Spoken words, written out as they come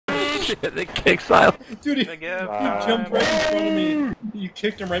Shit, they kick silent. Dude, he jumped right in front of me. You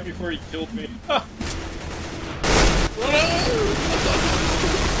kicked him right before he killed me. No!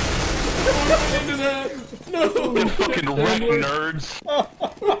 Get fucking wrecked, nerds!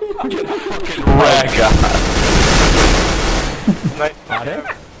 Get fucking wrecked! Got it?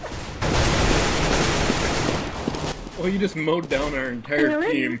 Well, you just mowed down our entire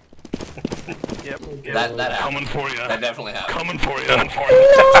team. Yep. That Coming for you. That definitely happened. Coming for you.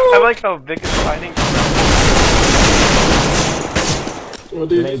 I like how Vic is fighting. Oh,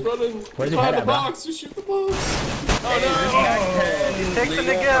 dude, he's running. Where's He's your behind head the at, box. Just shoot the box. Oh no! He takes the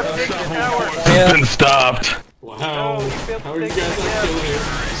Negev. Take the tower. It's been stopped. Wow. No, he failed How to are you take guys the not Negev. killing here?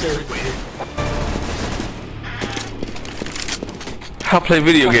 Seriously. How to play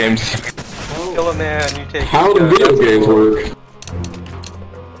video games. Kill a man, you take How his do gun. video games work?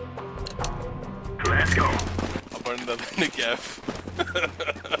 Let's go. I'll burn the Negev.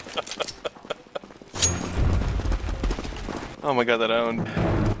 Oh my god, that owned.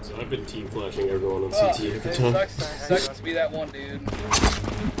 So I've been team flashing everyone on CT every time. Sucks to be that one dude.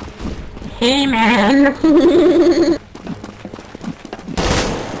 Hey man.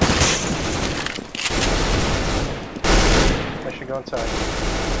 I should go inside.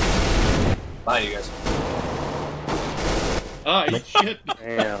 Bye, you guys. Ah, shit.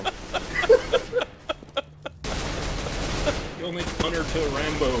 Damn. The only counter to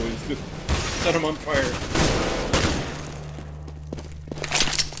Rambo is to set him on fire.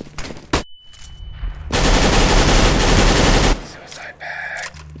 Suicide bag.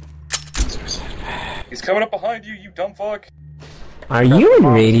 He's coming up behind you, you dumb fuck. Are you in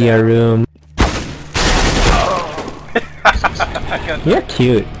radio room? You're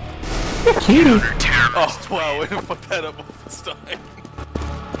cute. You're cutie. Oh wow, way to fuck that up this time.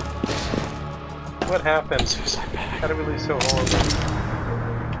 What happened? How did we lose so horribly?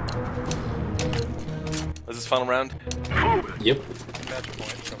 Is this final round? Yep. Match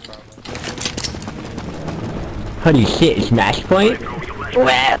point, no problem. Holy shit, smash point?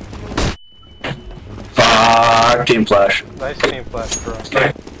 Fuck, team flash. Nice team flash, bro. I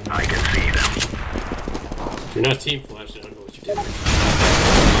can see them. If you're not team flashing, I don't know what you're doing.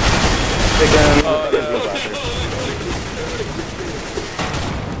 Big gun.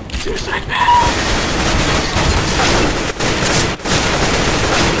 Suicide bag.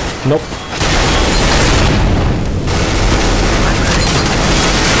 Nope.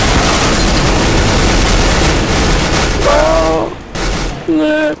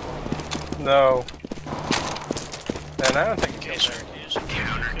 No. Man, I don't think you killed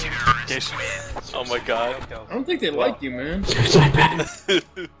Oh my god. I don't think they like you, man. Suicide bag.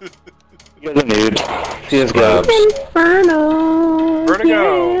 You're the nude. She has gloves. Inferno. Vertigo!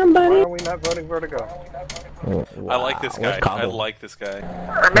 Yeah, Why buddy. are we not voting Vertigo? I like this guy. I like this guy.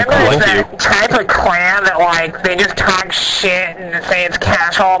 Remember that type of clan that, like, they just talk shit and say it's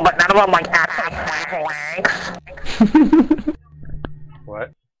casual, but none of them, like, actually flash ranks?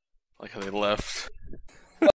 What? Like how they left.